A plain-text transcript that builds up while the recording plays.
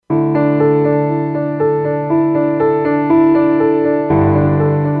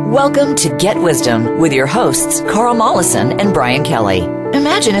Welcome to Get Wisdom with your hosts, Carl Mollison and Brian Kelly.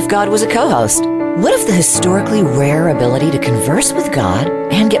 Imagine if God was a co-host. What if the historically rare ability to converse with God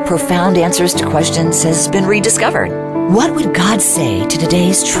and get profound answers to questions has been rediscovered? What would God say to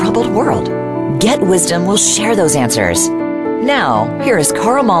today's troubled world? Get Wisdom will share those answers. Now, here is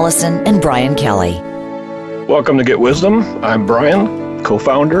Carl Mollison and Brian Kelly. Welcome to Get Wisdom. I'm Brian,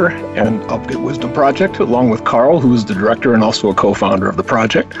 co-founder of Get Wisdom Project, along with Carl, who is the director and also a co-founder of the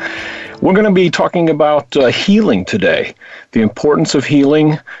project. We're going to be talking about healing today, the importance of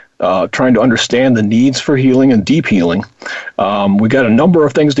healing, trying to understand the needs for healing and deep healing. We got a number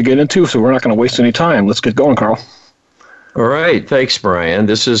of things to get into, so we're not going to waste any time. Let's get going, Carl. All right. Thanks, Brian.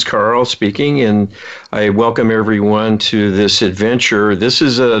 This is Carl speaking, and I welcome everyone to this adventure. This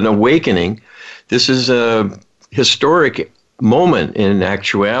is an awakening. This is a historic moment in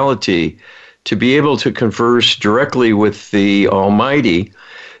actuality to be able to converse directly with the Almighty.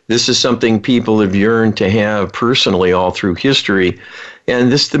 This is something people have yearned to have personally all through history.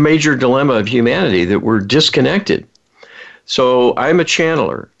 And this is the major dilemma of humanity, that we're disconnected. So I'm a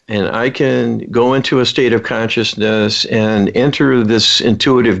channeler, and I can go into a state of consciousness and enter this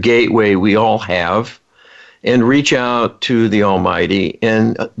intuitive gateway we all have and reach out to the Almighty,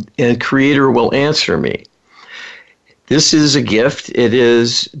 and Creator will answer me. This is a gift. It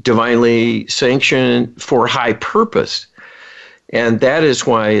is divinely sanctioned for high purpose, and that is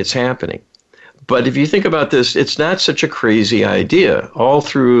why it's happening. But if you think about this, it's not such a crazy idea. All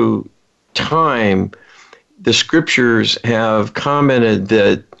through time, the scriptures have commented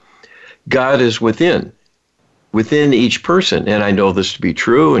that God is within each person. And I know this to be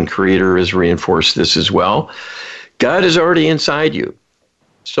true, and Creator has reinforced this as well. God is already inside you.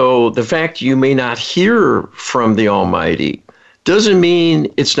 So the fact you may not hear from the Almighty doesn't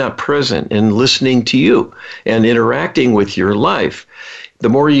mean it's not present and listening to you and interacting with your life. The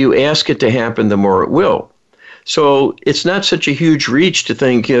more you ask it to happen, the more it will. So it's not such a huge reach to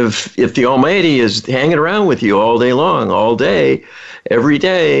think if the Almighty is hanging around with you all day long, all day, every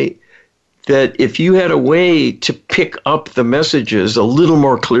day, that if you had a way to pick up the messages a little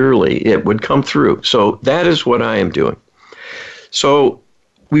more clearly, it would come through. So that is what I am doing. So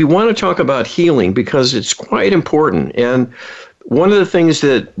we want to talk about healing because it's quite important. And one of the things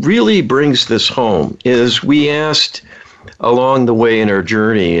that really brings this home is we asked along the way in our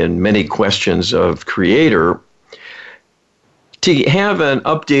journey and many questions of Creator to have an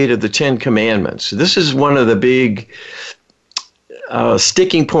update of the Ten Commandments. This is one of the big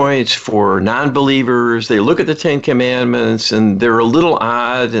sticking points for non-believers. They look at the Ten Commandments and they're a little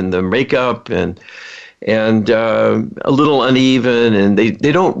odd in the makeup and a little uneven, and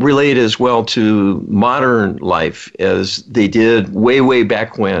they don't relate as well to modern life as they did way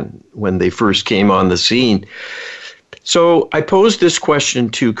back when they first came on the scene. So I posed this question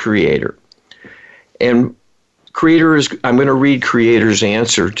to Creator, and I'm going to read Creator's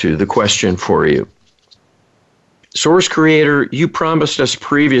answer to the question for you. Source Creator, you promised us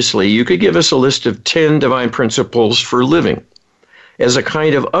previously you could give us a list of 10 divine principles for living as a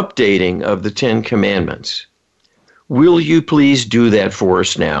kind of updating of the 10 Commandments. Will you please do that for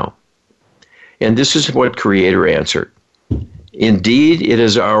us now? And this is what Creator answered. Indeed, it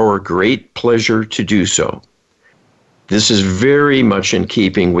is our great pleasure to do so. This is very much in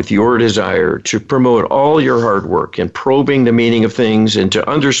keeping with your desire to promote all your hard work in probing the meaning of things and to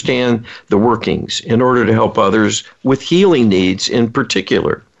understand the workings in order to help others with healing needs in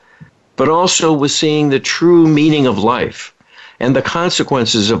particular, but also with seeing the true meaning of life and the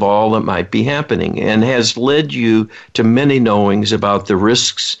consequences of all that might be happening, and has led you to many knowings about the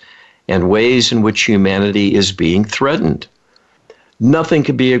risks and ways in which humanity is being threatened. Nothing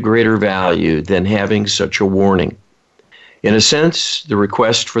could be of greater value than having such a warning. In a sense, the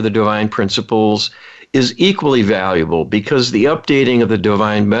request for the divine principles is equally valuable because the updating of the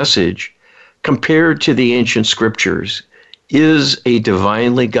divine message, compared to the ancient scriptures, is a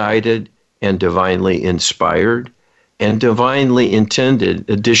divinely guided and divinely inspired and divinely intended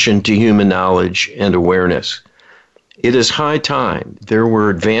addition to human knowledge and awareness. It is high time there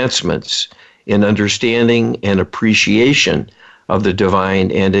were advancements in understanding and appreciation of the divine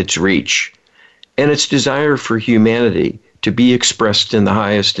and its reach, and its desire for humanity to be expressed in the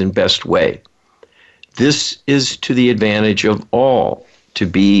highest and best way. This is to the advantage of all to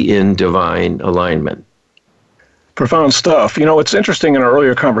be in divine alignment. Profound stuff. You know, it's interesting in our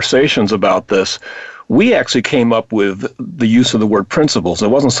earlier conversations about this, we actually came up with the use of the word principles. It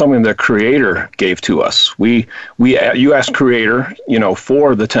wasn't something that Creator gave to us. You asked Creator,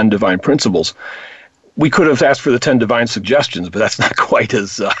 for the 10 divine principles. We could have asked for the 10 divine suggestions, but that's not quite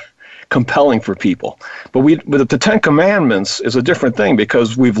as compelling for people. But the Ten Commandments is a different thing,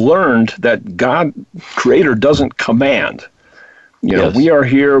 because we've learned that God, Creator, doesn't command. You know, Yes. we are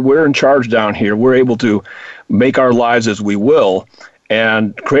here, we're in charge down here, we're able to make our lives as we will,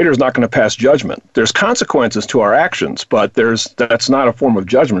 and Creator is not going to pass judgment. There's consequences to our actions, but that's not a form of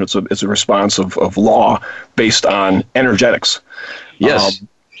judgment. It's a response of law based on energetics. Yes.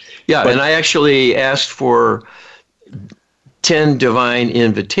 And I actually asked for 10 divine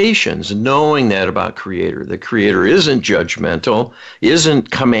invitations, knowing that about Creator. The Creator isn't judgmental, isn't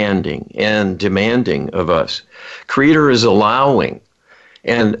commanding and demanding of us. Creator is allowing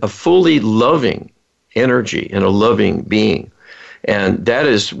and a fully loving energy and a loving being. And that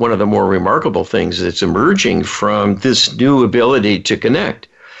is one of the more remarkable things that's emerging from this new ability to connect.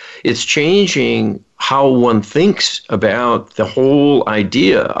 It's changing how one thinks about the whole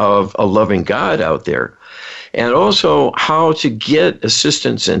idea of a loving God out there, and also how to get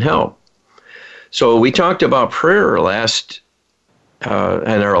assistance and help. So we talked about prayer in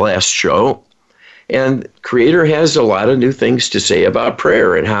our last show, and Creator has a lot of new things to say about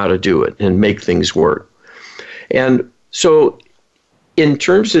prayer and how to do it and make things work. And so in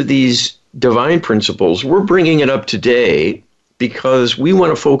terms of these divine principles, we're bringing it up today because we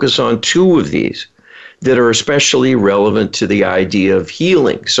want to focus on two of these that are especially relevant to the idea of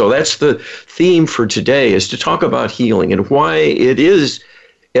healing. So that's the theme for today, is to talk about healing and why it is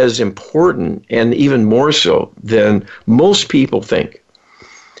as important, and even more so than most people think.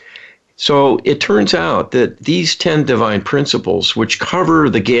 So it turns out that these 10 divine principles, which cover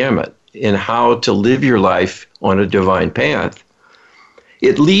the gamut in how to live your life on a divine path,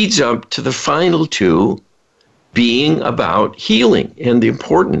 it leads up to the final two being about healing and the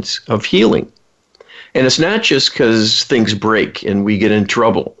importance of healing. And it's not just because things break and we get in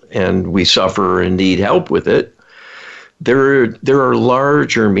trouble and we suffer and need help with it. There are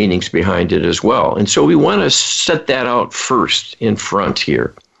larger meanings behind it as well. And so we want to set that out first in front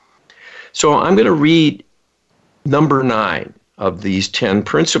here. So I'm going to read number 9 of these 10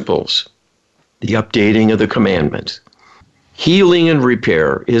 principles, the updating of the commandments. Healing and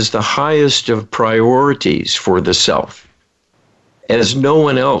repair is the highest of priorities for the self, as no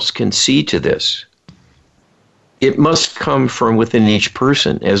one else can see to this. It must come from within each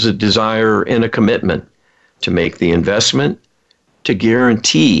person as a desire and a commitment to make the investment to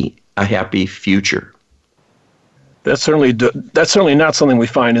guarantee a happy future. That's certainly not something we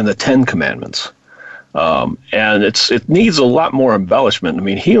find in the Ten Commandments, and it needs a lot more embellishment. I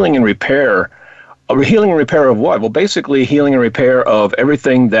mean, healing and repair of what? Well, basically healing and repair of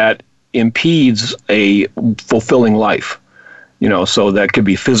everything that impedes a fulfilling life. You know, so that could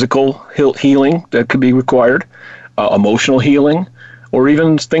be physical healing that could be required, emotional healing, or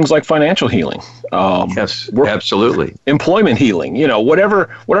even things like financial healing. Yes, absolutely. Employment healing. You know, whatever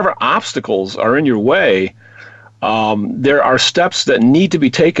obstacles are in your way, there are steps that need to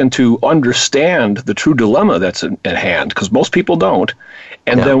be taken to understand the true dilemma that's at hand, because most people don't.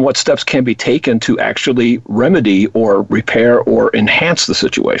 And then what steps can be taken to actually remedy or repair or enhance the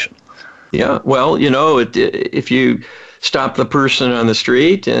situation. Yeah, well, you know, if you stop the person on the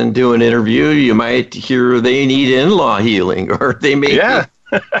street and do an interview, you might hear they need in-law healing, or they may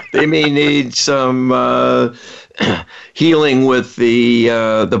they may need some healing with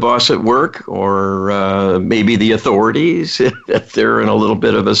the boss at work, or maybe the authorities if they're in a little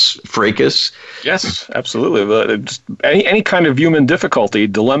bit of a fracas. Yes, absolutely. Any kind of human difficulty,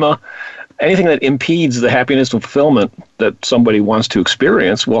 dilemma, anything that impedes the happiness and fulfillment that somebody wants to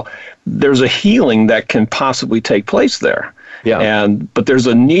experience, well, there's a healing that can possibly take place there. Yeah. But there's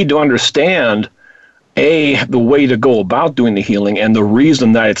a need to understand the way to go about doing the healing and the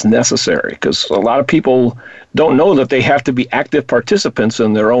reason that it's necessary, because a lot of people don't know that they have to be active participants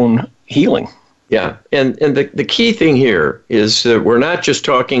in their own healing. Yeah, and the key thing here is that we're not just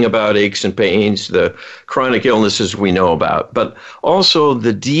talking about aches and pains, the chronic illnesses we know about, but also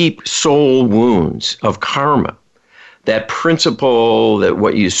the deep soul wounds of karma, that principle that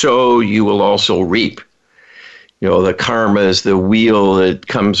what you sow, you will also reap. You know, the karma is the wheel that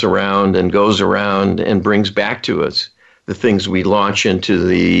comes around and goes around and brings back to us the things we launch into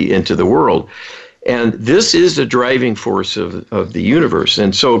the world. And this is the driving force of the universe.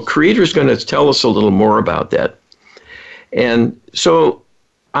 And so Creator's going to tell us a little more about that. And so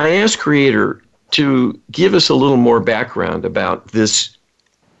I asked Creator to give us a little more background about this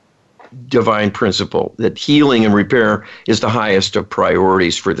divine principle, that healing and repair is the highest of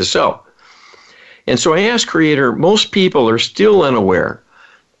priorities for the self. And so I asked Creator, most people are still unaware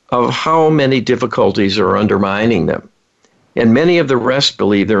of how many difficulties are undermining them. And many of the rest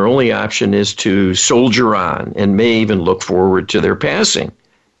believe their only option is to soldier on and may even look forward to their passing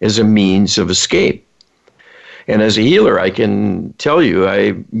as a means of escape. And as a healer, I can tell you,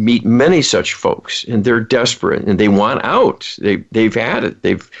 I meet many such folks, and they're desperate, and they want out. They've had it.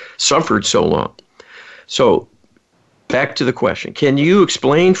 They've suffered so long. So back to the question. Can you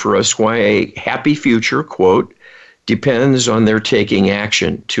explain for us why a happy future, quote, depends on their taking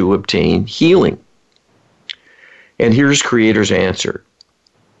action to obtain healing? And here's Creator's answer.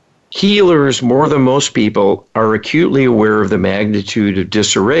 Healers, more than most people, are acutely aware of the magnitude of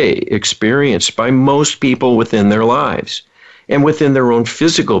disarray experienced by most people within their lives and within their own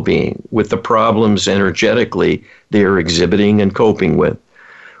physical being, with the problems energetically they are exhibiting and coping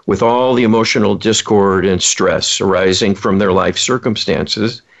with all the emotional discord and stress arising from their life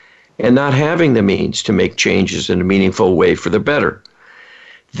circumstances and not having the means to make changes in a meaningful way for the better.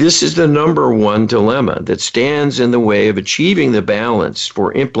 This is the number one dilemma that stands in the way of achieving the balance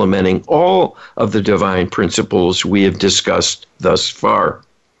for implementing all of the divine principles we have discussed thus far.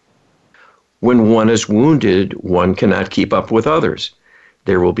 When one is wounded, one cannot keep up with others.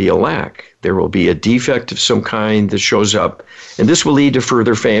 There will be a lack. There will be a defect of some kind that shows up, and this will lead to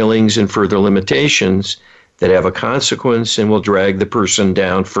further failings and further limitations that have a consequence and will drag the person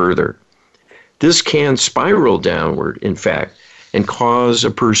down further. This can spiral downward, in fact, and cause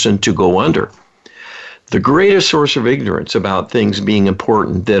a person to go under. The greatest source of ignorance about things being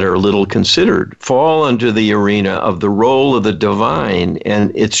important that are little considered fall under the arena of the role of the divine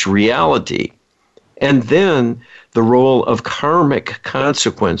and its reality, and then the role of karmic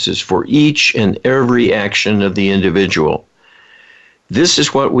consequences for each and every action of the individual. This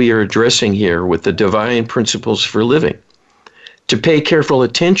is what we are addressing here with the divine principles for living. To pay careful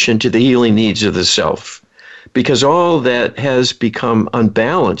attention to the healing needs of the self, because all that has become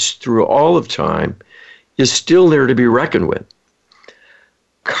unbalanced through all of time is still there to be reckoned with.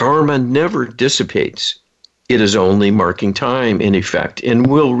 Karma never dissipates. It is only marking time, in effect, and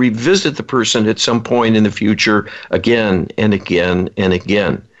will revisit the person at some point in the future again and again and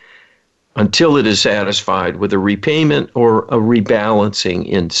again, until it is satisfied with a repayment or a rebalancing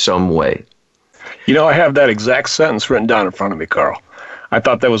in some way. You know, I have that exact sentence written down in front of me, Carl. I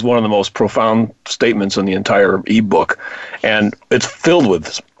thought that was one of the most profound statements in the entire ebook. And it's filled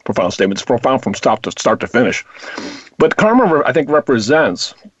with profound statements. It's profound from start to finish. But karma, I think,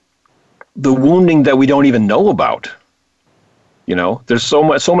 represents the wounding that we don't even know about. You know, there's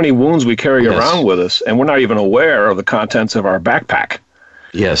so many wounds we carry around with us, and we're not even aware of the contents of our backpack.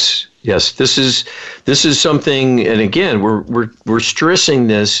 Yes. This is something, and again, we're stressing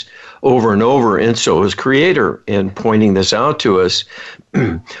this over and over, and so is Creator in pointing this out to us.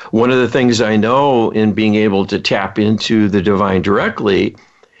 One of the things I know in being able to tap into the divine directly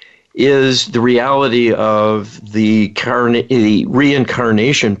is the reality of the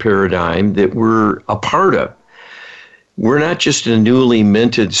reincarnation paradigm that we're a part of. We're not just a newly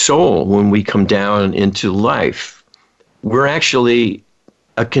minted soul when we come down into life. We're actually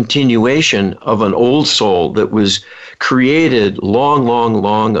a continuation of an old soul that was created long, long,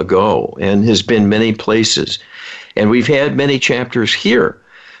 long ago and has been many places. And we've had many chapters here.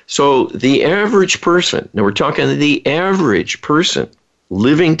 So the average person, now we're talking the average person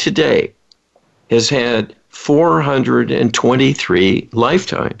living today, has had 423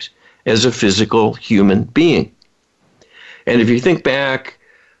 lifetimes as a physical human being. And if you think back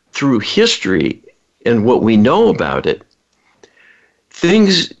through history and what we know about it,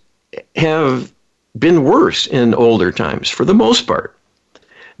 things have been worse in older times for the most part.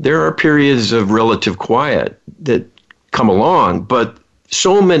 There are periods of relative quiet that come along, but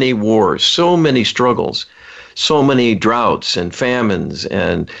so many wars, so many struggles, so many droughts and famines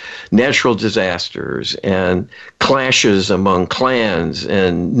and natural disasters and clashes among clans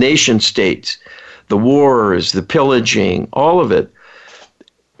and nation states, the wars, the pillaging, all of it.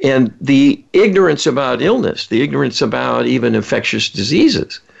 And the ignorance about illness, the ignorance about even infectious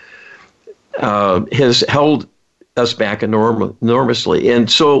diseases has held us back enormously.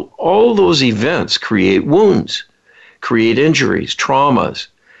 And so all those events create wounds, create injuries, traumas,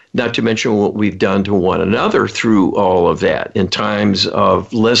 not to mention what we've done to one another through all of that in times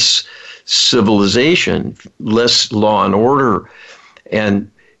of less civilization, less law and order,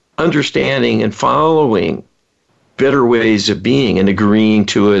 and understanding and following better ways of being and agreeing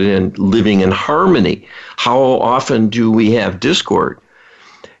to it and living in harmony. How often do we have discord?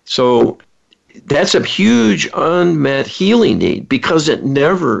 So that's a huge unmet healing need because it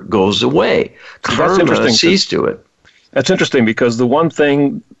never goes away. Karma sees to it. That's interesting because the one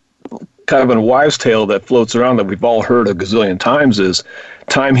thing, kind of a wives' tale that floats around that we've all heard a gazillion times is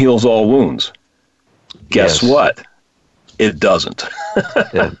time heals all wounds. Guess what? It doesn't.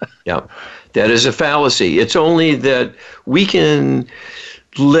 Yeah. That is a fallacy. It's only that we can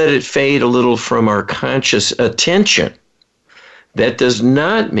let it fade a little from our conscious attention. That does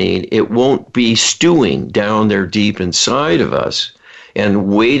not mean it won't be stewing down there deep inside of us and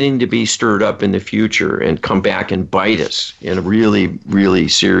waiting to be stirred up in the future and come back and bite us in a really, really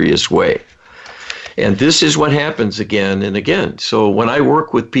serious way. And this is what happens again and again. So when I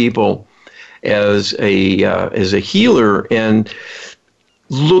work with people as a healer and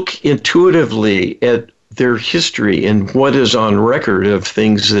look intuitively at their history and what is on record of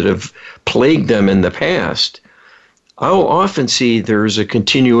things that have plagued them in the past, I'll often see there's a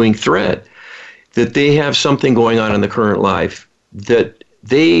continuing thread, that they have something going on in the current life that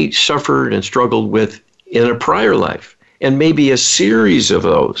they suffered and struggled with in a prior life, and maybe a series of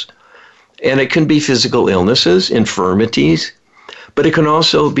those. And it can be physical illnesses, infirmities, but it can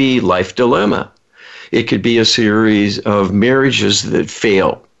also be life dilemma. It could be a series of marriages that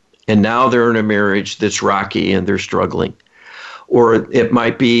fail, and now they're in a marriage that's rocky and they're struggling. Or it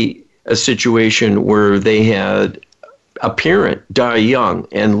might be a situation where they had a parent die young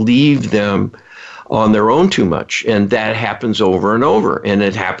and leave them on their own too much, and that happens over and over, and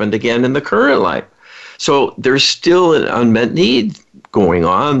it happened again in the current life. So there's still an unmet need going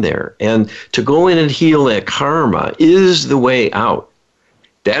on there, and to go in and heal that karma is the way out.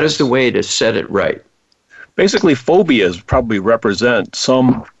 That is the way to set it right. Basically, phobias probably represent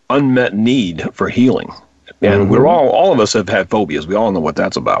some unmet need for healing. And we're all of us have had phobias. We all know what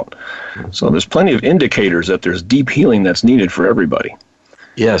that's about. So there's plenty of indicators that there's deep healing that's needed for everybody.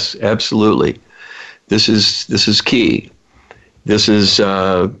 Yes, absolutely. This is key. This is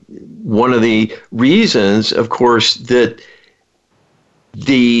one of the reasons, of course, that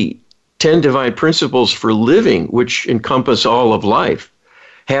the 10 divine principles for living, which encompass all of life,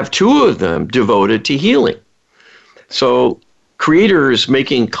 have 2 of them devoted to healing. So Creator is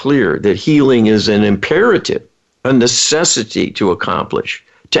making clear that healing is an imperative, a necessity to accomplish,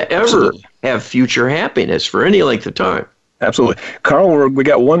 to ever have future happiness for any length of time. Absolutely. Carl, we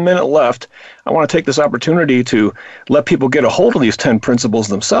got 1 minute left. I want to take this opportunity to let people get a hold of these 10 principles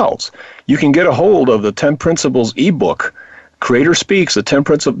themselves. You can get a hold of the 10 Principles ebook, Creator Speaks, the 10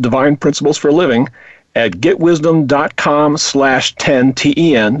 Divine Principles for Living, at getwisdom.com/10,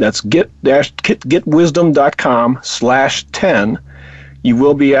 TEN. That's getwisdom.com/10. You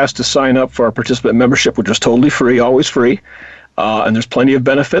will be asked to sign up for our participant membership, which is totally free, always free. And there's plenty of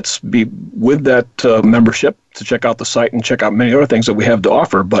benefits with that membership to check out the site and check out many other things that we have to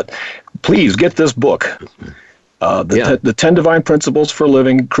offer. But please get this book, the 10 Divine Principles for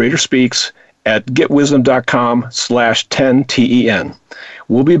Living, Creator Speaks, at getwisdom.com/10, TEN.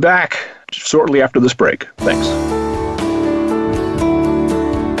 We'll be back shortly after this break. Thanks.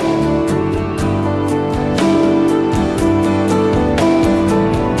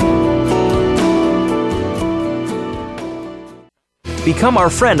 Become our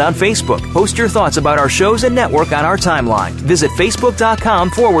friend on Facebook. Post your thoughts about our shows and network on our timeline. Visit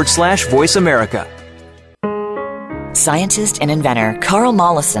facebook.com/Voice America. Scientist and inventor Carl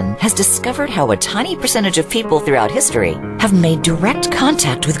Mollison has discovered how a tiny percentage of people throughout history have made direct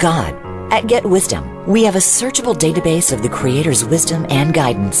contact with God. At Get Wisdom, we have a searchable database of the Creator's wisdom and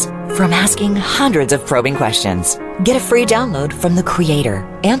guidance from asking hundreds of probing questions. Get a free download from the Creator,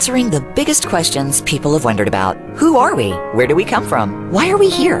 answering the biggest questions people have wondered about. Who are we? Where do we come from? Why are we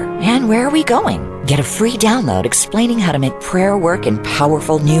here? And where are we going? Get a free download explaining how to make prayer work in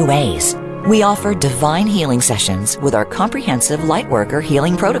powerful new ways. We offer divine healing sessions with our comprehensive Lightworker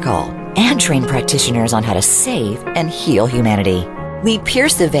healing protocol and train practitioners on how to save and heal humanity. We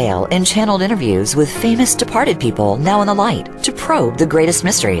pierce the veil in channeled interviews with famous departed people now in the light to probe the greatest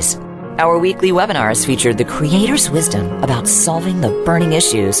mysteries. Our weekly webinars feature the Creator's wisdom about solving the burning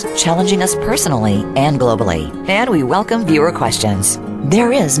issues challenging us personally and globally. And we welcome viewer questions.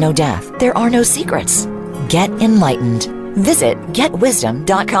 There is no death. There are no secrets. Get enlightened. Visit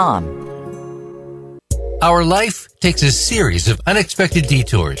getwisdom.com. Our life takes a series of unexpected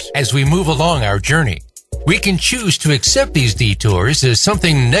detours as we move along our journey. We can choose to accept these detours as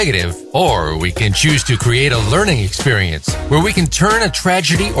something negative, or we can choose to create a learning experience where we can turn a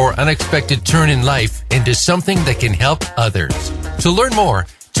tragedy or unexpected turn in life into something that can help others. To learn more,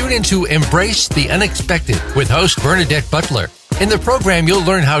 tune into Embrace the Unexpected with host Bernadette Butler. In the program, you'll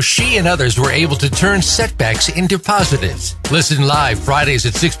learn how she and others were able to turn setbacks into positives. Listen live Fridays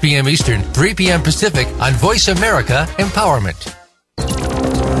at 6 p.m. Eastern, 3 p.m. Pacific on Voice America Empowerment.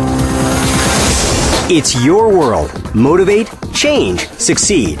 It's your world. Motivate, change,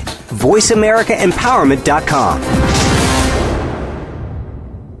 succeed. VoiceAmericaEmpowerment.com.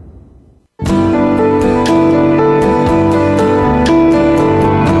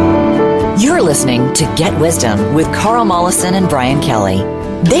 You're listening to Get Wisdom with Carl Mollison and Brian Kelly.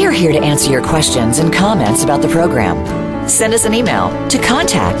 They are here to answer your questions and comments about the program. Send us an email to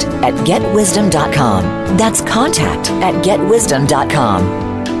contact@getwisdom.com. That's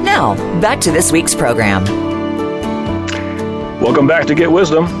contact@getwisdom.com. Now, back to this week's program. Welcome back to Get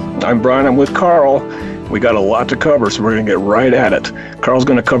Wisdom. I'm Brian. I'm with Carl. We got a lot to cover, so we're going to get right at it. Carl's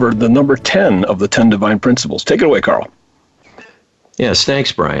going to cover the number 10 of the 10 divine principles. Take it away, Carl. Yes,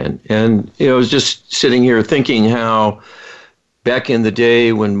 thanks, Brian. And I was just sitting here thinking how back in the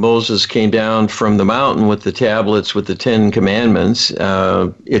day when Moses came down from the mountain with the tablets with the 10 commandments,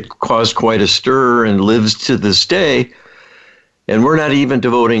 it caused quite a stir and lives to this day. And we're not even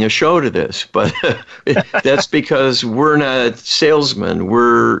devoting a show to this, but that's because we're not salesmen.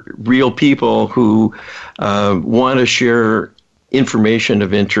 We're real people who want to share information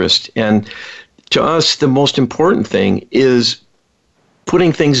of interest. And to us, the most important thing is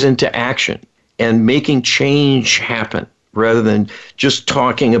putting things into action and making change happen rather than just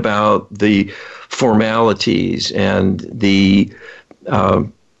talking about the formalities and the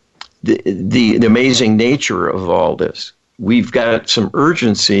amazing nature of all this. We've got some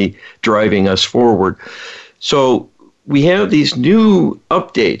urgency driving us forward. So we have these new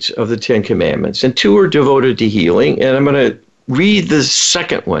updates of the 10 Commandments, and 2 are devoted to healing. And I'm going to read the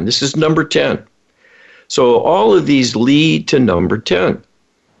second one. This is number 10. So all of these lead to number 10,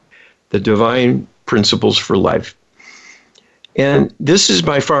 the divine principles for life. And this is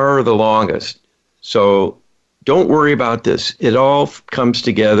by far the longest. So don't worry about this. It all comes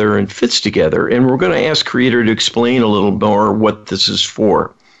together and fits together. And we're going to ask Creator to explain a little more what this is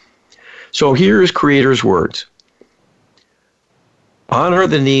for. So here is Creator's words. Honor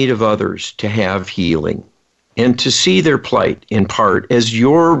the need of others to have healing and to see their plight in part as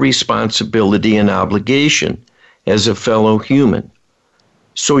your responsibility and obligation as a fellow human.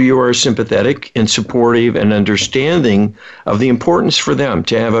 So you are sympathetic and supportive and understanding of the importance for them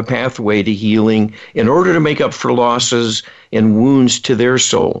to have a pathway to healing in order to make up for losses and wounds to their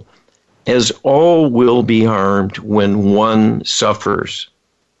soul, as all will be harmed when one suffers.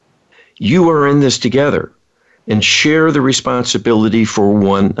 You are in this together and share the responsibility for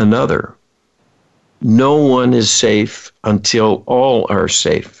one another. No one is safe until all are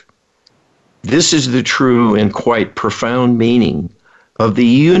safe. This is the true and quite profound meaning of the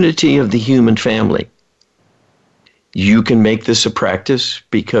unity of the human family. You can make this a practice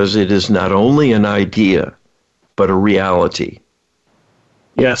because it is not only an idea, but a reality.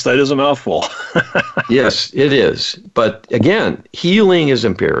 Yes, that is a mouthful. Yes, it is. But again, healing is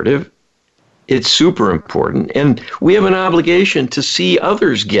imperative. It's super important. And we have an obligation to see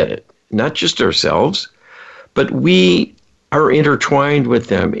others get it, not just ourselves, but we are intertwined with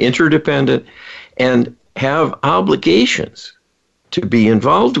them, interdependent, and have obligations to be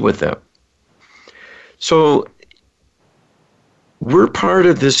involved with them. So we're part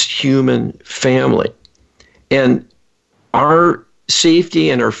of this human family. And our safety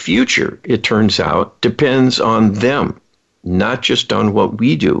and our future, it turns out, depends on them, not just on what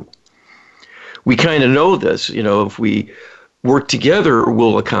we do. We kind of know this. If we work together,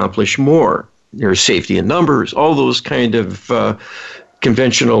 we'll accomplish more. There's safety in numbers, all those kind of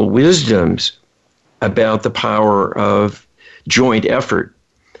conventional wisdoms about the power of joint effort.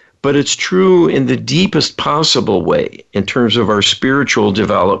 But it's true in the deepest possible way in terms of our spiritual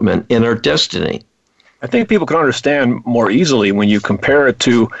development and our destiny. I think people can understand more easily when you compare it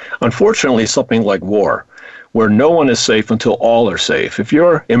to, unfortunately, something like war, where no one is safe until all are safe. If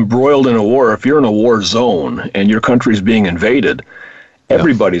you're embroiled in a war, if you're in a war zone and your country's being invaded,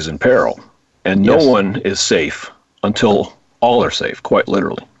 everybody's in peril. And no one is safe until all are safe, quite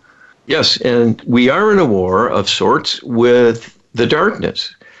literally. Yes, and we are in a war of sorts with the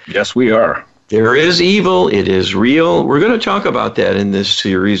darkness. Yes, we are. There is evil. It is real. We're going to talk about that in this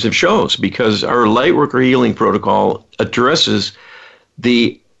series of shows because our Lightworker Healing Protocol addresses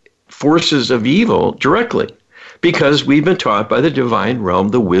the forces of evil directly because we've been taught by the divine realm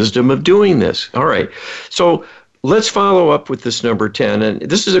the wisdom of doing this. All right, so let's follow up with this number 10. And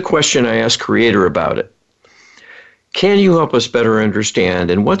this is a question I asked Creator about it. Can you help us better understand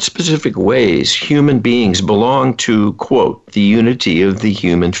in what specific ways human beings belong to, quote, the unity of the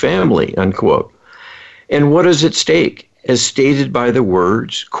human family, unquote? And what is at stake, as stated by the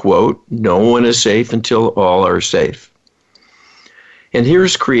words, quote, no one is safe until all are safe? And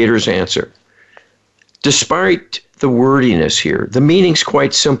here's Creator's answer. Despite the wordiness here, the meaning's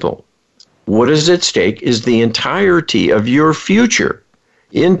quite simple. What is at stake is the entirety of your future,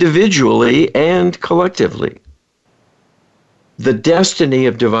 individually and collectively. The destiny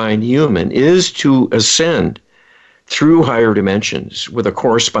of divine human is to ascend through higher dimensions with a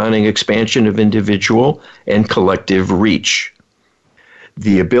corresponding expansion of individual and collective reach.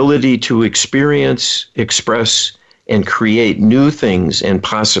 the ability to experience, express, and create new things and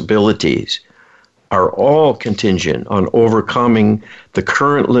possibilities are all contingent on overcoming the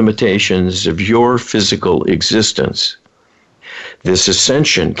current limitations of your physical existence. This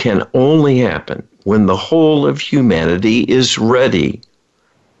ascension can only happen when the whole of humanity is ready.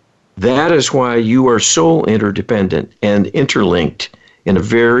 That is why you are so interdependent and interlinked in a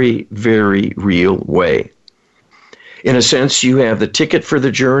very, very real way. In a sense, you have the ticket for the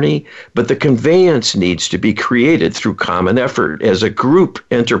journey, but the conveyance needs to be created through common effort as a group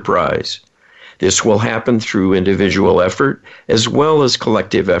enterprise. This will happen through individual effort as well as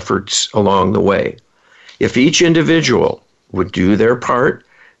collective efforts along the way. If each individual would do their part,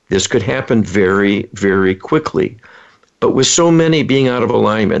 this could happen very, very quickly. But with so many being out of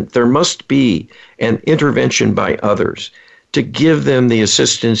alignment, there must be an intervention by others to give them the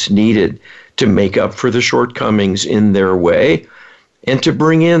assistance needed to make up for the shortcomings in their way and to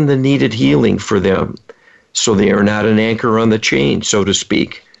bring in the needed healing for them so they are not an anchor on the chain, so to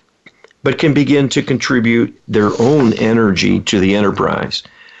speak, but can begin to contribute their own energy to the enterprise.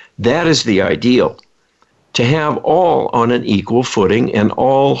 That is the ideal, to have all on an equal footing and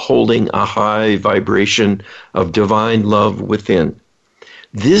all holding a high vibration of divine love within.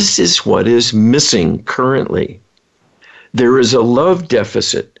 This is what is missing currently. There is a love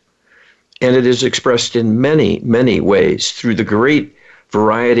deficit, and it is expressed in many, many ways through the great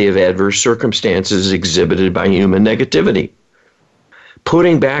variety of adverse circumstances exhibited by human negativity.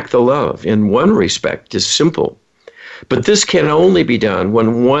 Putting back the love in one respect is simple, but this can only be done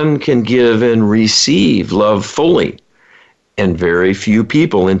when one can give and receive love fully. And very few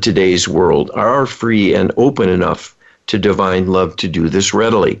people in today's world are free and open enough to divine love to do this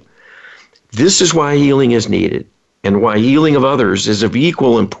readily. This is why healing is needed, and why healing of others is of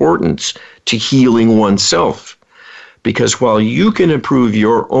equal importance to healing oneself. Because while you can improve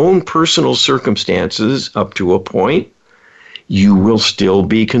your own personal circumstances up to a point, you will still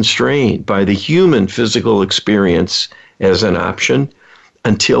be constrained by the human physical experience as an option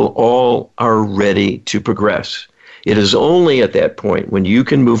until all are ready to progress. It is only at that point when you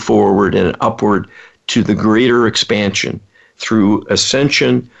can move forward and upward to the greater expansion through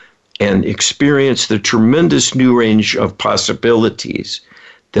ascension and experience the tremendous new range of possibilities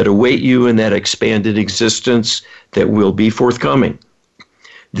that await you in that expanded existence that will be forthcoming.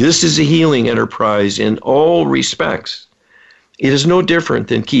 This is a healing enterprise in all respects. It is no different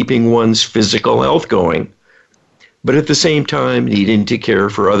than keeping one's physical health going, but at the same time needing to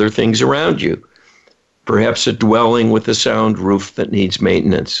care for other things around you. Perhaps a dwelling with a sound roof that needs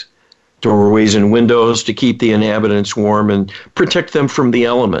maintenance, doorways and windows to keep the inhabitants warm and protect them from the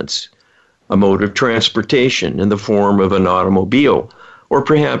elements, a mode of transportation in the form of an automobile, or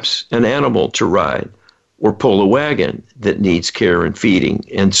perhaps an animal to ride, or pull a wagon that needs care and feeding,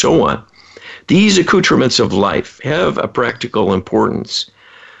 and so on. These accoutrements of life have a practical importance,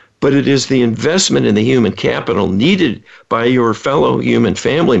 but it is the investment in the human capital needed by your fellow human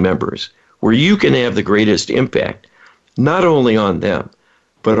family members where you can have the greatest impact, not only on them,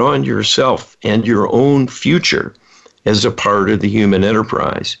 but on yourself and your own future as a part of the human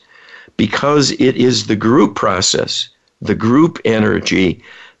enterprise. Because it is the group process, the group energy,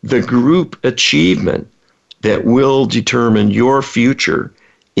 the group achievement that will determine your future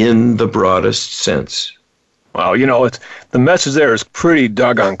in the broadest sense. Wow, the message there is pretty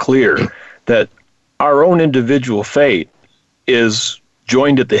doggone clear that our own individual fate is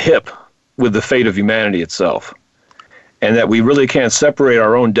joined at the hip with the fate of humanity itself, and that we really can't separate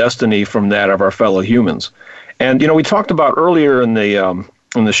our own destiny from that of our fellow humans. And, we talked about earlier in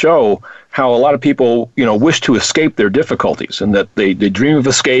the show how a lot of people, wish to escape their difficulties, and that they dream of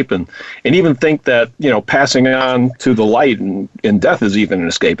escape and even think that, passing on to the light and death is even an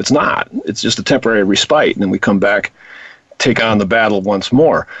escape. It's not. It's just a temporary respite, and then we come back, take on the battle once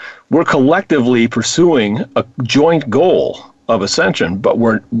more. We're collectively pursuing a joint goal of ascension, but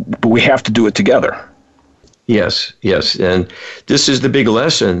we have to do it together. Yes. And this is the big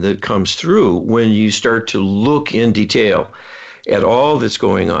lesson that comes through when you start to look in detail at all that's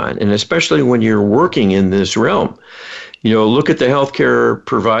going on, and especially when you're working in this realm. Look at the healthcare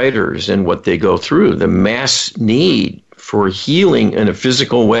providers and what they go through, the mass need for healing in a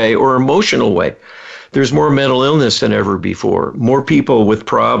physical way or emotional way. There's more mental illness than ever before, more people with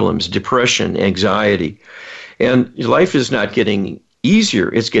problems, depression, anxiety. And life is not getting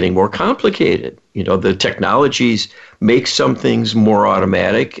easier, it's getting more complicated. The technologies make some things more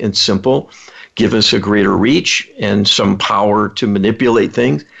automatic and simple, give us a greater reach and some power to manipulate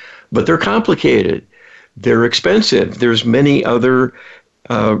things, but they're complicated. They're expensive. There's many other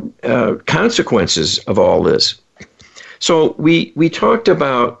consequences of all this. So we talked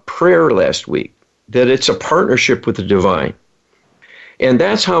about prayer last week, that it's a partnership with the divine. And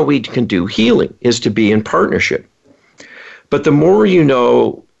that's how we can do healing, is to be in partnership. But the more you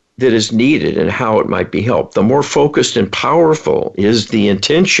know that is needed and how it might be helped, the more focused and powerful is the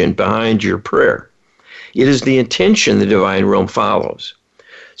intention behind your prayer. It is the intention the divine realm follows.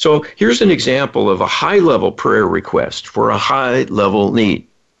 So here's an example of a high-level prayer request for a high-level need.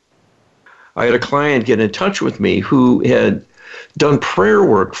 I had a client get in touch with me who had done prayer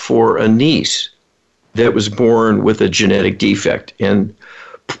work for a niece that was born with a genetic defect and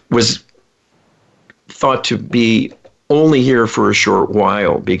was thought to be only here for a short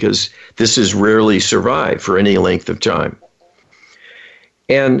while because this is rarely survived for any length of time.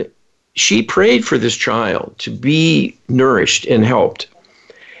 And she prayed for this child to be nourished and helped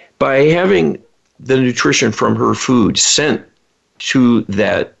by having the nutrition from her food sent to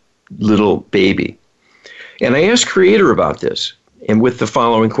that little baby. And I asked Creator about this, and with the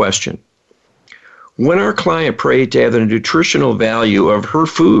following question. When our client prayed to have the nutritional value of her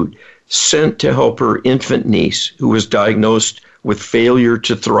food sent to help her infant niece who was diagnosed with failure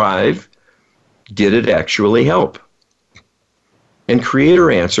to thrive, did it actually help? And Creator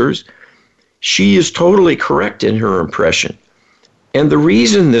answers, she is totally correct in her impression. And the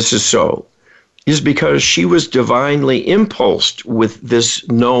reason this is so is because she was divinely impulsed with this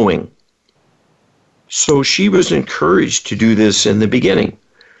knowing. So she was encouraged to do this in the beginning.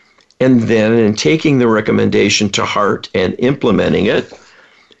 And then in taking the recommendation to heart and implementing it,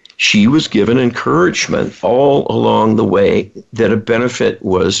 she was given encouragement all along the way that a benefit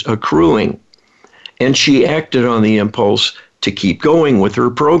was accruing. And she acted on the impulse to keep going with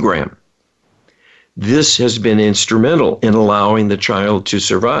her program. This has been instrumental in allowing the child to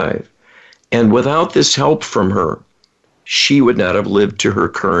survive. And without this help from her, she would not have lived to her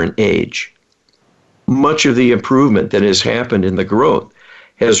current age. Much of the improvement that has happened in the growth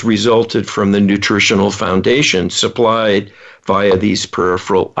has resulted from the nutritional foundation supplied via these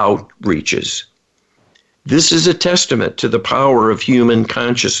peripheral outreaches. This is a testament to the power of human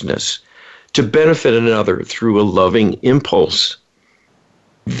consciousness to benefit another through a loving impulse.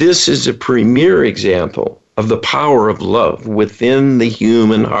 This is a premier example of the power of love within the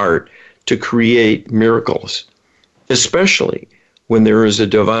human heart to create miracles, especially when there is a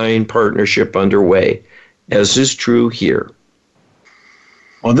divine partnership underway, as is true here.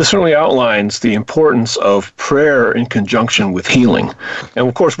 Well, this certainly outlines the importance of prayer in conjunction with healing. And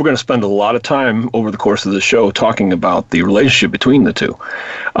of course, we're going to spend a lot of time over the course of the show talking about the relationship between the two.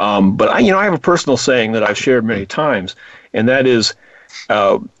 But I have a personal saying that I've shared many times, and that is,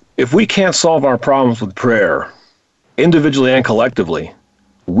 if we can't solve our problems with prayer, individually and collectively,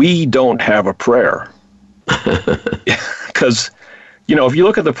 we don't have a prayer. Because, if you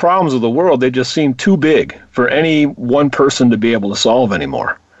look at the problems of the world, they just seem too big for any one person to be able to solve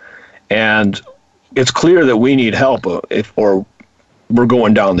anymore. And it's clear that we need help or we're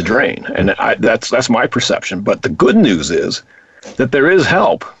going down the drain. And that's my perception. But the good news is that there is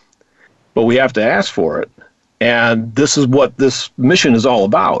help, but we have to ask for it. And this is what this mission is all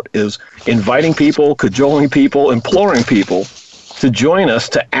about, is inviting people, cajoling people, imploring people to join us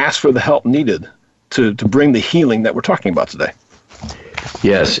to ask for the help needed to bring the healing that we're talking about today.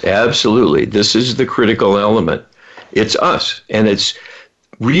 Yes, absolutely. This is the critical element. It's us, and it's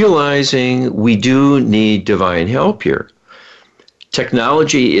realizing we do need divine help here.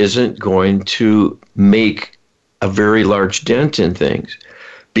 Technology isn't going to make a very large dent in things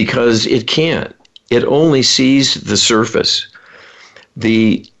because it can't. It only sees the surface.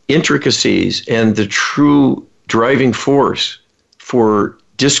 The intricacies and the true driving force for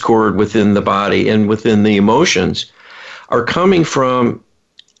discord within the body and within the emotions are coming from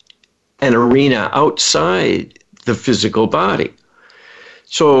an arena outside the physical body.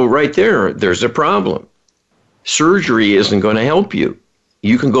 So right there's a problem. Surgery isn't going to help you.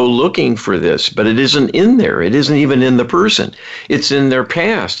 You can go looking for this, but it isn't in there. It isn't even in the person. It's in their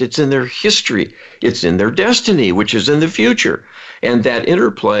past. It's in their history. It's in their destiny, which is in the future. And that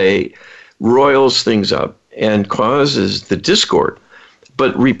interplay roils things up and causes the discord.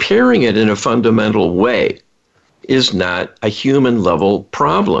 But repairing it in a fundamental way is not a human level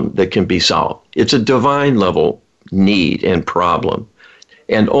problem that can be solved. It's a divine level need and problem.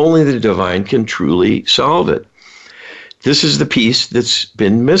 And only the divine can truly solve it. This is the piece that's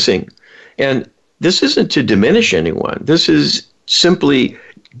been missing. And this isn't to diminish anyone. This is simply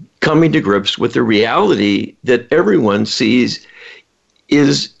coming to grips with the reality that everyone sees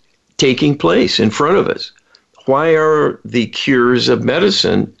is taking place in front of us. Why are the cures of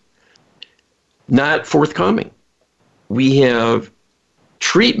medicine not forthcoming? We have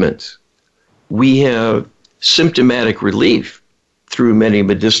treatments. We have symptomatic relief through many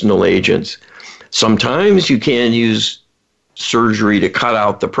medicinal agents. Sometimes you can use surgery to cut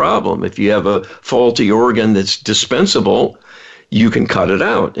out the problem. If you have a faulty organ that's dispensable, you can cut it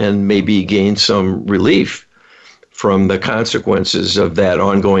out and maybe gain some relief from the consequences of that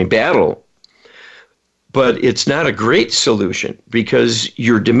ongoing battle. But it's not a great solution because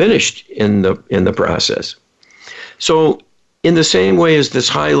you're diminished in the process. So in the same way as this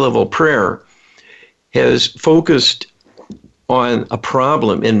high-level prayer has focused on a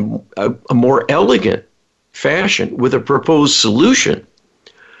problem in a more elegant fashion with a proposed solution,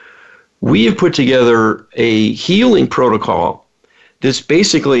 we have put together a healing protocol that's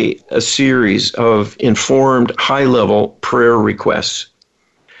basically a series of informed high-level prayer requests.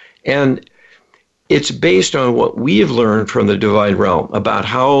 And it's based on what we have learned from the divine realm about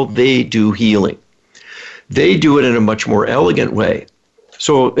how they do healing. They do it in a much more elegant way.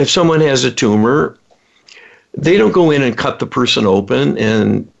 So if someone has a tumor, they don't go in and cut the person open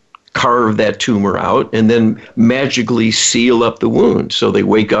and carve that tumor out and then magically seal up the wound. So they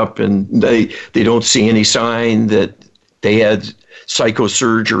wake up and they don't see any sign that they had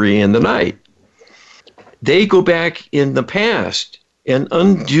psychosurgery in the night. They go back in the past and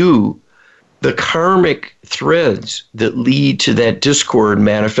undo the karmic threads that lead to that discord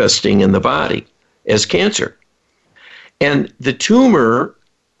manifesting in the body as cancer. And the tumor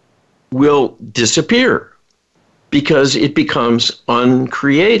will disappear because it becomes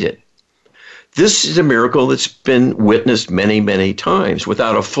uncreated. This is a miracle that's been witnessed many, many times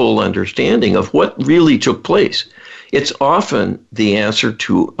without a full understanding of what really took place. It's often the answer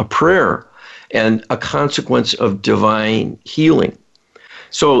to a prayer and a consequence of divine healing.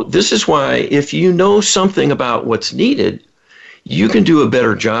 So this is why if you know something about what's needed, you can do a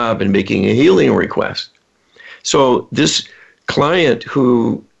better job in making a healing request. So this client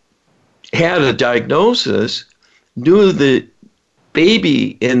who had a diagnosis knew the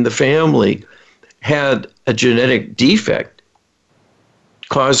baby in the family had a genetic defect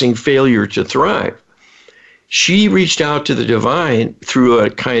causing failure to thrive. She reached out to the divine through a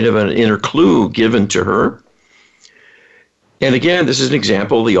kind of an inner clue given to her. And again, this is an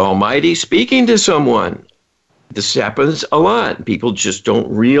example of the Almighty speaking to someone. This happens a lot. People just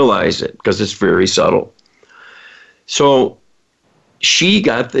don't realize it because it's very subtle. So she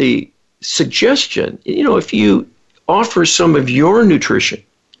got the suggestion, if you offer some of your nutrition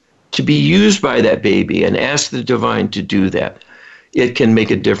to be used by that baby and ask the divine to do that, it can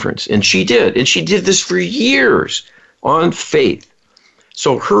make a difference. And she did. And she did this for years on faith.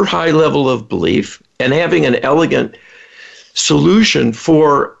 So her high level of belief and having an elegant solution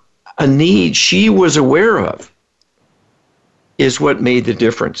for a need she was aware of is what made the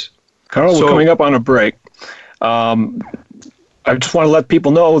difference. Carl, we're coming up on a break. I just want to let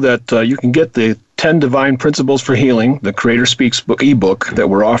people know that you can get the 10 Divine Principles for Healing, the Creator Speaks ebook that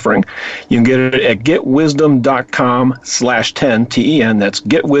we're offering. You can get it at getwisdom.com/10, TEN. That's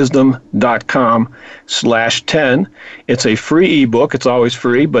getwisdom.com/10. It's a free ebook. It's always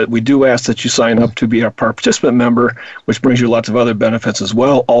free, but we do ask that you sign up to be a participant member, which brings you lots of other benefits as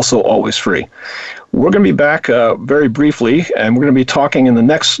well, also always free. We're going to be back very briefly, and we're going to be talking in the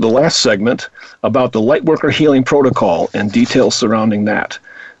last segment about the Lightworker Healing Protocol and details surrounding that.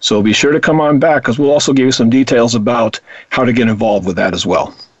 So be sure to come on back because we'll also give you some details about how to get involved with that as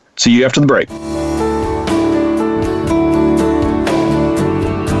well. See you after the break.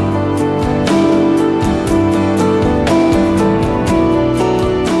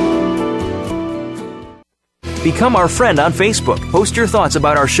 Become our friend on Facebook. Post your thoughts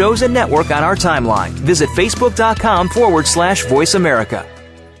about our shows and network on our timeline. Visit facebook.com/Voice America.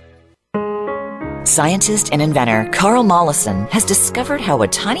 Scientist and inventor Carl Mollison has discovered how a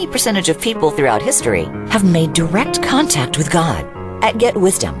tiny percentage of people throughout history have made direct contact with God. At Get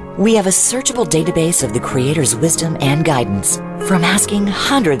Wisdom, we have a searchable database of the Creator's wisdom and guidance from asking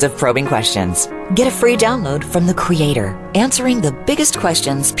hundreds of probing questions. Get a free download from the Creator, answering the biggest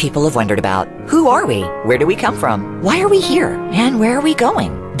questions people have wondered about. Who are we? Where do we come from? Why are we here? And where are we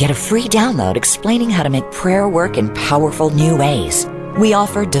going? Get a free download explaining how to make prayer work in powerful new ways. We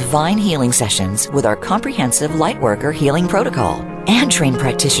offer divine healing sessions with our comprehensive Lightworker healing protocol and train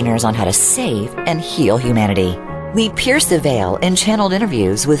practitioners on how to save and heal humanity. We pierce the veil in channeled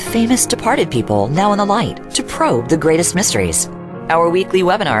interviews with famous departed people now in the light to probe the greatest mysteries. Our weekly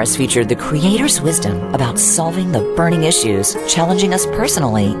webinars feature the Creator's wisdom about solving the burning issues challenging us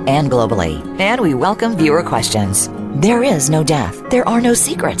personally and globally. And we welcome viewer questions. There is no death. There are no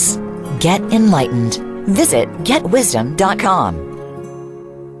secrets. Get enlightened. Visit getwisdom.com.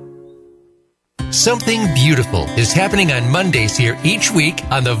 Something beautiful is happening on Mondays here each week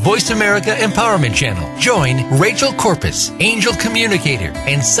on the Voice America Empowerment Channel. Join Rachel Corpus, angel communicator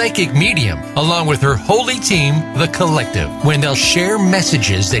and psychic medium, along with her holy team, The Collective, when they'll share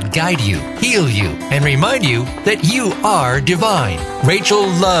messages that guide you, heal you, and remind you that you are divine. Rachel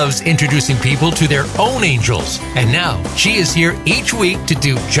loves introducing people to their own angels, and now she is here each week to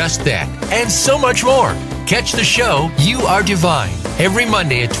do just that, and so much more. Catch the show, You Are Divine, every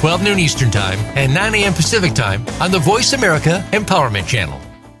Monday at 12 noon Eastern Time and 9 a.m. Pacific Time on the Voice America Empowerment Channel.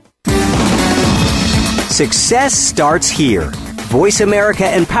 Success starts here.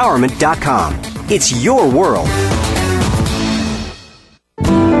 VoiceAmericaEmpowerment.com. It's your world.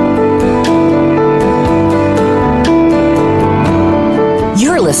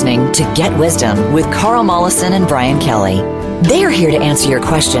 You're listening to Get Wisdom with Carl Mollison and Brian Kelly. They are here to answer your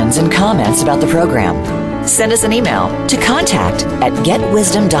questions and comments about the program. Send us an email to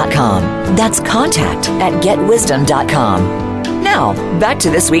contact@getwisdom.com. That's contact@getwisdom.com. Now, back to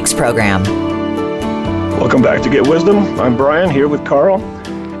this week's program. Welcome back to Get Wisdom. I'm Brian here with Carl,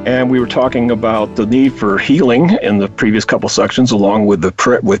 and we were talking about the need for healing in the previous couple sections, along with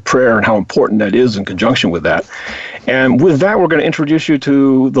with prayer and how important that is in conjunction with that. And with that, we're going to introduce you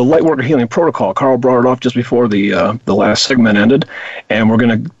to the Lightworker Healing Protocol. Carl brought it off just before the last segment ended, and we're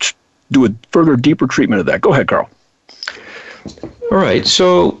going to do a further, deeper treatment of that. Go ahead, Carl. All right.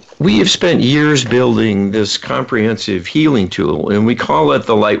 So we have spent years building this comprehensive healing tool, and we call it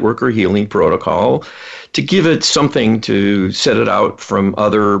the Lightworker Healing Protocol to give it something to set it out from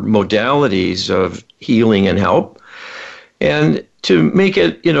other modalities of healing and help, and to make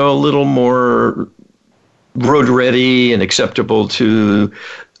it, a little more road ready and acceptable to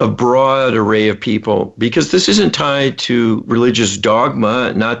a broad array of people, because this isn't tied to religious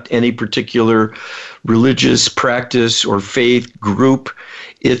dogma, not any particular religious practice or faith group.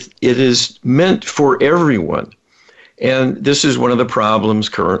 It is meant for everyone. And this is one of the problems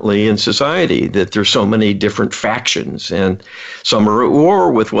currently in society, that there's so many different factions, and some are at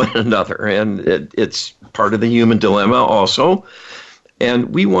war with one another. And it's part of the human dilemma also.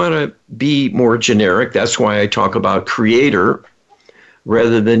 And we want to be more generic. That's why I talk about creator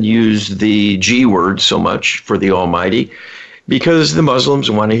rather than use the G word so much for the Almighty, because the Muslims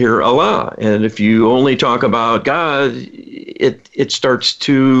want to hear Allah. And if you only talk about God, it starts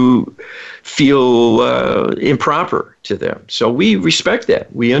to feel improper to them. So we respect that.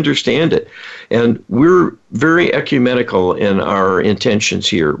 We understand it. And we're very ecumenical in our intentions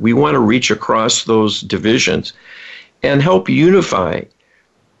here. We want to reach across those divisions and help unify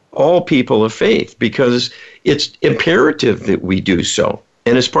all people of faith, because it's imperative that we do so.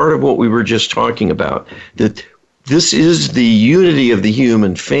 And it's part of what we were just talking about, that this is the unity of the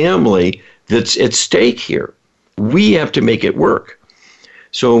human family that's at stake here. We have to make it work.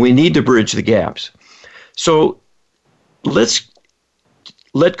 So we need to bridge the gaps. So let's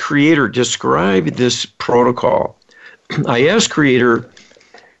let Creator describe this protocol. I asked Creator,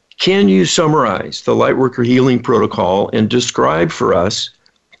 can you summarize the Lightworker Healing Protocol and describe for us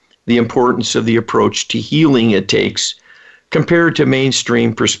the importance of the approach to healing it takes compared to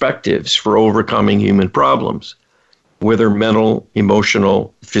mainstream perspectives for overcoming human problems, whether mental,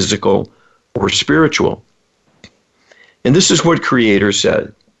 emotional, physical, or spiritual? And this is what Creator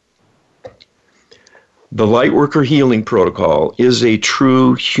said. The Lightworker Healing Protocol is a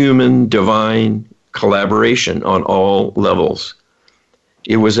true human-divine collaboration on all levels.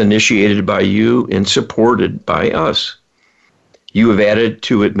 It was initiated by you and supported by us. You have added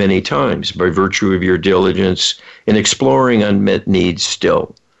to it many times by virtue of your diligence in exploring unmet needs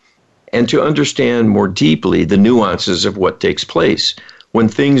still, and to understand more deeply the nuances of what takes place when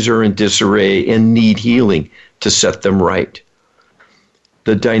things are in disarray and need healing to set them right.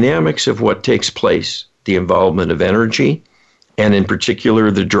 The dynamics of what takes place, the involvement of energy, and in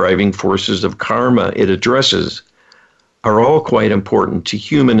particular the driving forces of karma it addresses, are all quite important to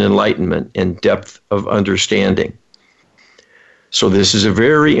human enlightenment and depth of understanding. So this is a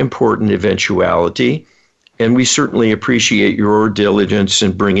very important eventuality, and we certainly appreciate your diligence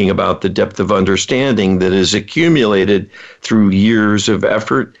in bringing about the depth of understanding that is accumulated through years of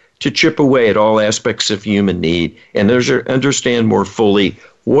effort to chip away at all aspects of human need and understand more fully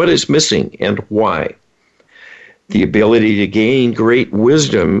what is missing and why. The ability to gain great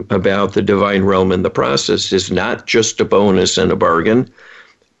wisdom about the divine realm in the process is not just a bonus and a bargain,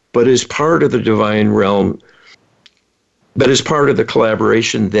 but is part of the divine realm, but is part of the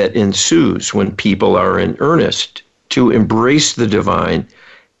collaboration that ensues when people are in earnest to embrace the divine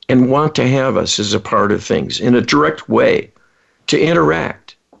and want to have us as a part of things in a direct way, to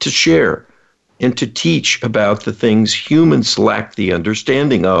interact, to share, and to teach about the things humans lack the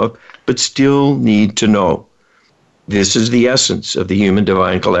understanding of, but still need to know. This is the essence of the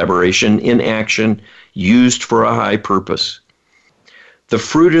human-divine collaboration in action, used for a high purpose. The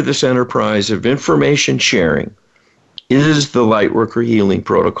fruit of this enterprise of information sharing is the Lightworker Healing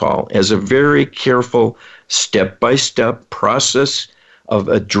Protocol as a very careful, step-by-step process of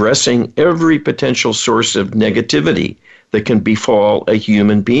addressing every potential source of negativity that can befall a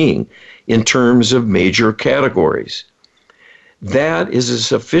human being in terms of major categories. That is a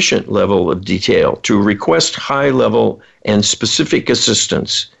sufficient level of detail to request high-level and specific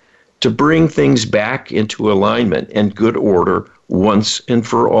assistance to bring things back into alignment and good order once and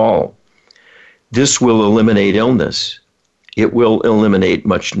for all. This will eliminate illness. It will eliminate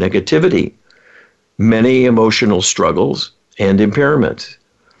much negativity, many emotional struggles, and impairments.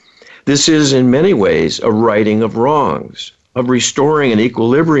 This is in many ways a righting of wrongs, of restoring an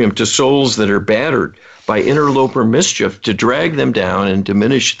equilibrium to souls that are battered by interloper mischief to drag them down and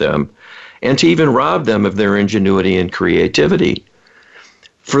diminish them, and to even rob them of their ingenuity and creativity.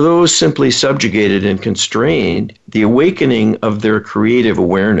 For those simply subjugated and constrained, the awakening of their creative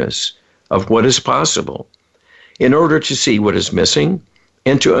awareness of what is possible, in order to see what is missing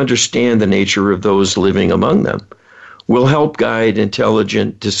and to understand the nature of those living among them, will help guide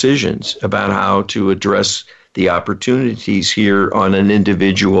intelligent decisions about how to address the opportunities here on an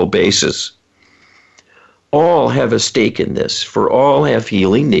individual basis. All have a stake in this, for all have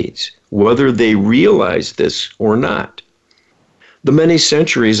healing needs, whether they realize this or not. The many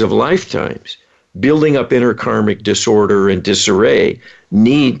centuries of lifetimes building up inner karmic disorder and disarray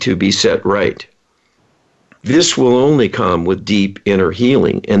need to be set right. This will only come with deep inner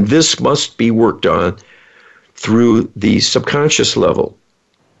healing, and this must be worked on through the subconscious level.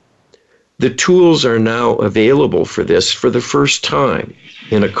 The tools are now available for this for the first time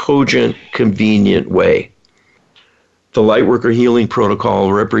in a cogent, convenient way. The Lightworker Healing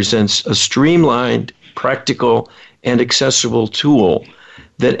Protocol represents a streamlined, practical, and accessible tool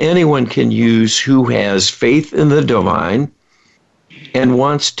that anyone can use who has faith in the divine and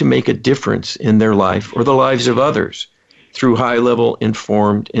wants to make a difference in their life or the lives of others through high-level,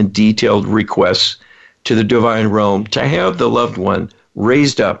 informed, and detailed requests to the divine realm to have the loved one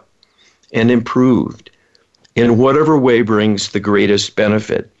raised up and improved in whatever way brings the greatest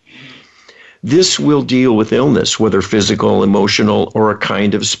benefit. This will deal with illness, whether physical, emotional, or a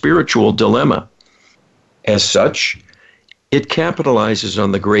kind of spiritual dilemma. As such, it capitalizes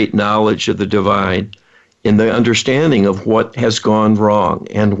on the great knowledge of the divine in the understanding of what has gone wrong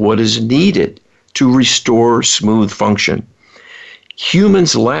and what is needed to restore smooth function.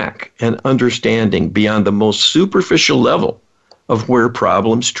 Humans lack an understanding beyond the most superficial level of where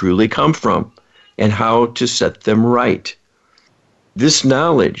problems truly come from and how to set them right. This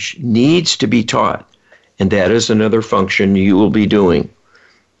knowledge needs to be taught, and that is another function you will be doing.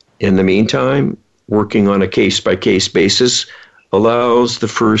 In the meantime, working on a case-by-case basis allows the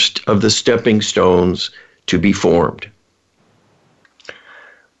first of the stepping stones to be formed.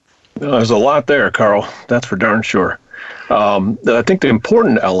 Well, there's a lot there, Carl. That's for darn sure. I think the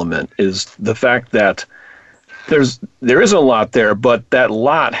important element is the fact that there is a lot there, but that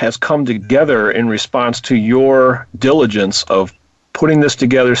lot has come together in response to your diligence of putting this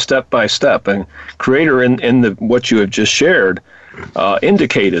together step by step. And Creator, in the what you have just shared,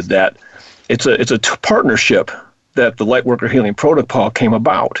 indicated that it's a partnership that the Lightworker Healing Protocol came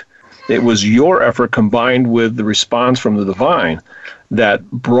about. It was your effort combined with the response from the divine that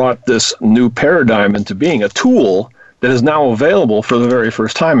brought this new paradigm into being, a tool that is now available for the very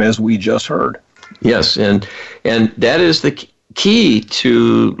first time, as we just heard. Yes, and that is the key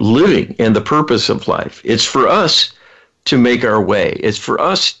to living and the purpose of life. It's for us to make our way. It's for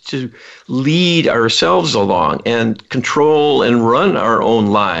us to lead ourselves along and control and run our own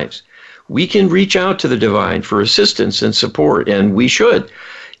lives. We can reach out to the divine for assistance and support, and we should.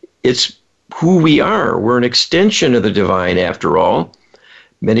 It's who we are. We're an extension of the divine, after all.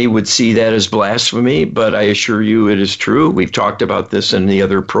 Many would see that as blasphemy, but I assure you it is true. We've talked about this in the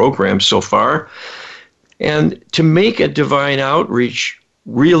other programs so far. And to make a divine outreach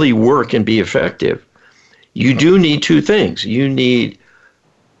really work and be effective, you do need two things. You need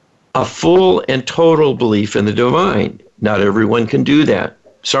a full and total belief in the divine. Not everyone can do that.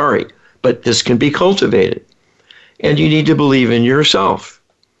 Sorry, but this can be cultivated. And you need to believe in yourself.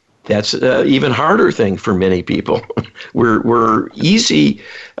 That's an even harder thing for many people. We're easy.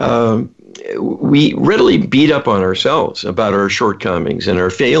 We readily beat up on ourselves about our shortcomings and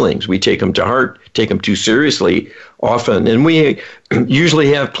our failings. We take them to heart, take them too seriously often. And we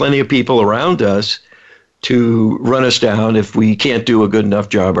usually have plenty of people around us to run us down if we can't do a good enough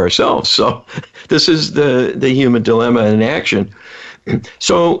job ourselves. So this is the human dilemma in action.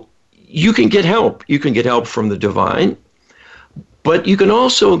 So you can get help. You can get help from the divine, but you can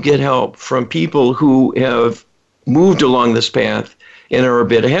also get help from people who have moved along this path and are a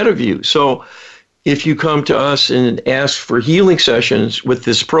bit ahead of you. So if you come to us and ask for healing sessions with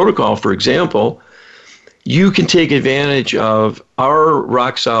this protocol, for example, you can take advantage of our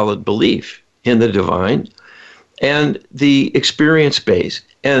rock solid belief in the divine and the experience base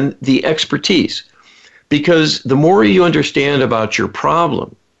and the expertise. Because the more you understand about your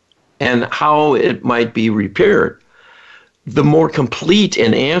problem and how it might be repaired, the more complete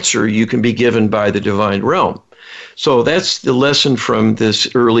an answer you can be given by the divine realm. So that's the lesson from this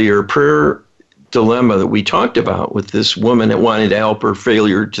earlier prayer dilemma that we talked about with this woman that wanted to help her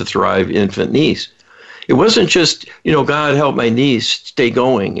failure to thrive infant niece. It wasn't just, God help my niece stay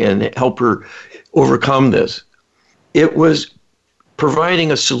going and help her overcome this. It was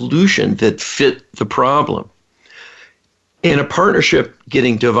providing a solution that fit the problem. In a partnership,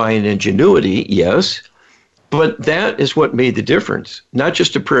 getting divine ingenuity, yes, but that is what made the difference. Not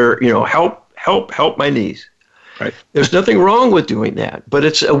just a prayer, help my niece. Right. There's nothing wrong with doing that, but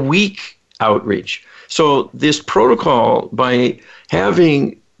it's a weak outreach. So this protocol, by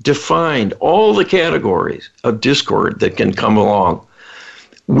having defined all the categories of discord that can come along,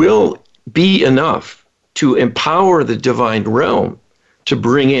 will be enough to empower the divine realm to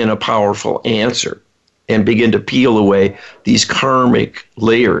bring in a powerful answer and begin to peel away these karmic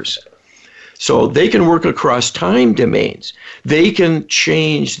layers. So they can work across time domains. They can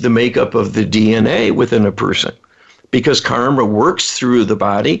change the makeup of the DNA within a person. Because karma works through the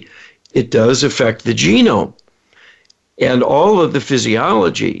body, it does affect the genome. And all of the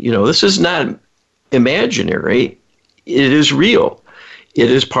physiology, this is not imaginary. It is real. It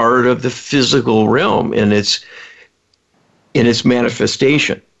is part of the physical realm in its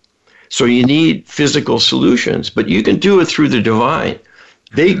manifestation. So you need physical solutions, but you can do it through the divine.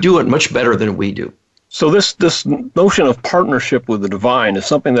 They do it much better than we do. So this notion of partnership with the divine is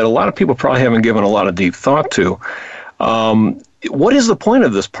something that a lot of people probably haven't given a lot of deep thought to. What is the point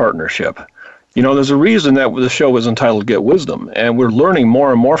of this partnership? There's a reason that the show is entitled Get Wisdom, and we're learning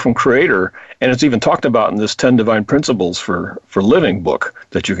more and more from Creator, and it's even talked about in this 10 Divine Principles for Living book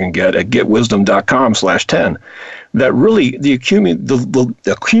that you can get at getwisdom.com/10, that really the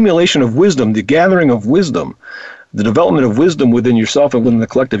accumulation of wisdom, the gathering of wisdom, the development of wisdom within yourself and within the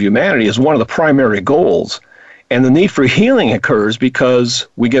collective humanity is one of the primary goals. And the need for healing occurs because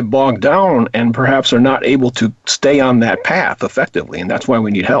we get bogged down and perhaps are not able to stay on that path effectively, and that's why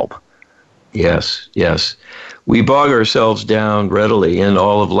we need help. Yes. We bog ourselves down readily, and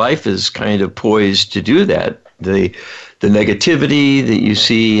all of life is kind of poised to do that. The negativity that you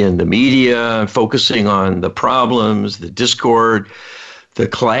see in the media, focusing on the problems, the discord, the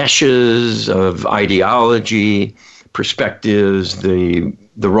clashes of ideology, perspectives, the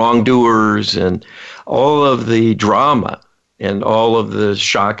wrongdoers, and all of the drama and all of the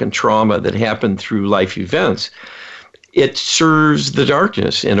shock and trauma that happen through life events. It serves the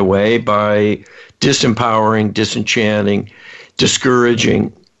darkness in a way by disempowering, disenchanting,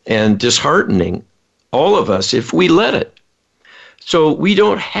 discouraging, and disheartening all of us if we let it. So we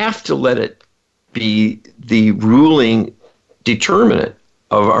don't have to let it be the ruling determinant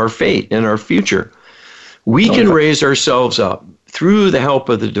of our fate and our future. We can raise ourselves up through the help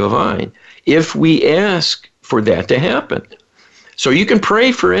of the divine if we ask for that to happen. So you can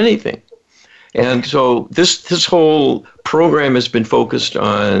pray for anything. And so this whole program has been focused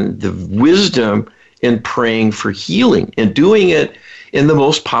on the wisdom in praying for healing and doing it in the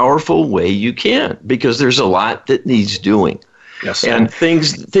most powerful way you can, because there's a lot that needs doing. Yes. And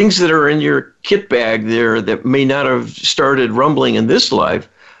things that are in your kit bag there that may not have started rumbling in this life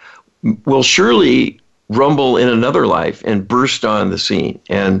will surely rumble in another life and burst on the scene.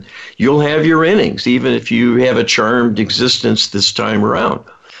 And you'll have your innings, even if you have a charmed existence this time around.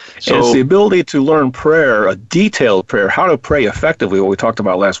 So, and it's the ability to learn prayer, a detailed prayer, how to pray effectively, what we talked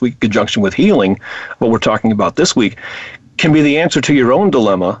about last week in conjunction with healing, what we're talking about this week, can be the answer to your own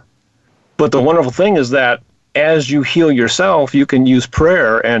dilemma. But the wonderful thing is that as you heal yourself, you can use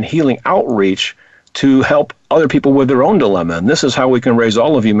prayer and healing outreach to help other people with their own dilemma. And this is how we can raise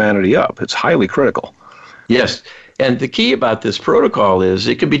all of humanity up. It's highly critical. Yes. And the key about this protocol is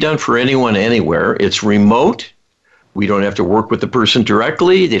it can be done for anyone, anywhere. It's remote. We don't have to work with the person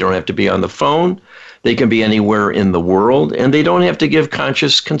directly. They don't have to be on the phone. They can be anywhere in the world, and they don't have to give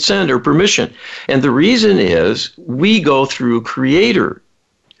conscious consent or permission. And the reason is we go through Creator,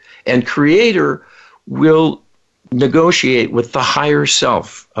 and Creator will negotiate with the higher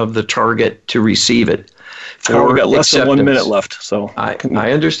self of the target to receive it. We've got less than 1 minute left. So I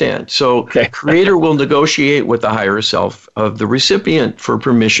understand. So Creator will negotiate with the higher self of the recipient for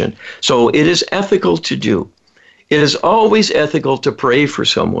permission. So it is ethical to do. It is always ethical to pray for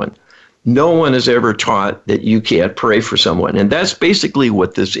someone. No one has ever taught that you can't pray for someone. And that's basically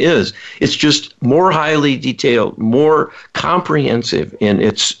what this is. It's just more highly detailed, more comprehensive in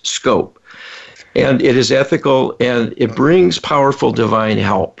its scope. And it is ethical, and it brings powerful divine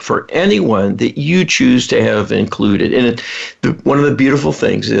help for anyone that you choose to have included. And one of the beautiful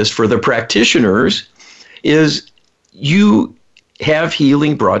things is for the practitioners is you have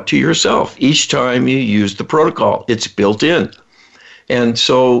healing brought to yourself each time you use the protocol. It's built in. And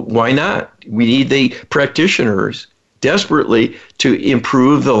so why not? We need the practitioners desperately to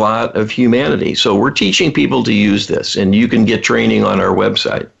improve the lot of humanity. So we're teaching people to use this, and you can get training on our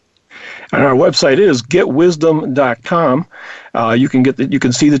website. And our website is getwisdom.com. You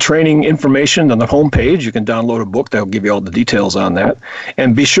can see the training information on the homepage. You can download a book that will give you all the details on that.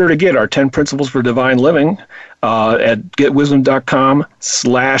 And be sure to get our 10 Principles for Divine Living at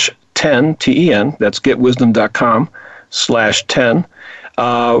getwisdom.com/10, TEN. That's getwisdom.com/10.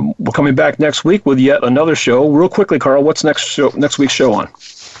 We're coming back next week with yet another show. Real quickly, Carl, what's next week's show on?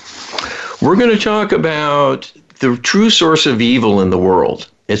 We're going to talk about the true source of evil in the world.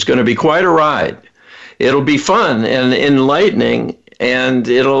 It's going to be quite a ride. It'll be fun and enlightening, and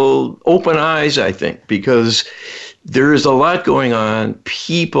it'll open eyes, I think, because there is a lot going on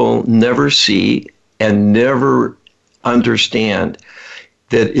people never see and never understand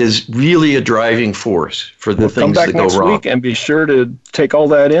that is really a driving force for the things that go wrong. Come back next week and be sure to take all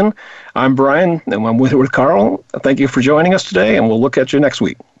that in. I'm Brian, and I'm with Carl. Thank you for joining us today, and we'll look at you next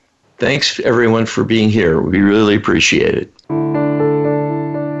week. Thanks, everyone, for being here. We really appreciate it.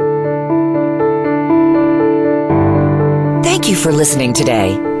 Thank you for listening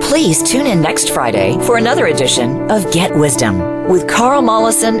today. Please tune in next Friday for another edition of Get Wisdom with Carl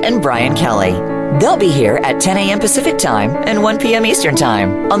Mollison and Brian Kelly. They'll be here at 10 a.m. Pacific Time and 1 p.m. Eastern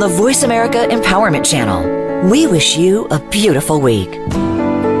Time on the Voice America Empowerment Channel. We wish you a beautiful week.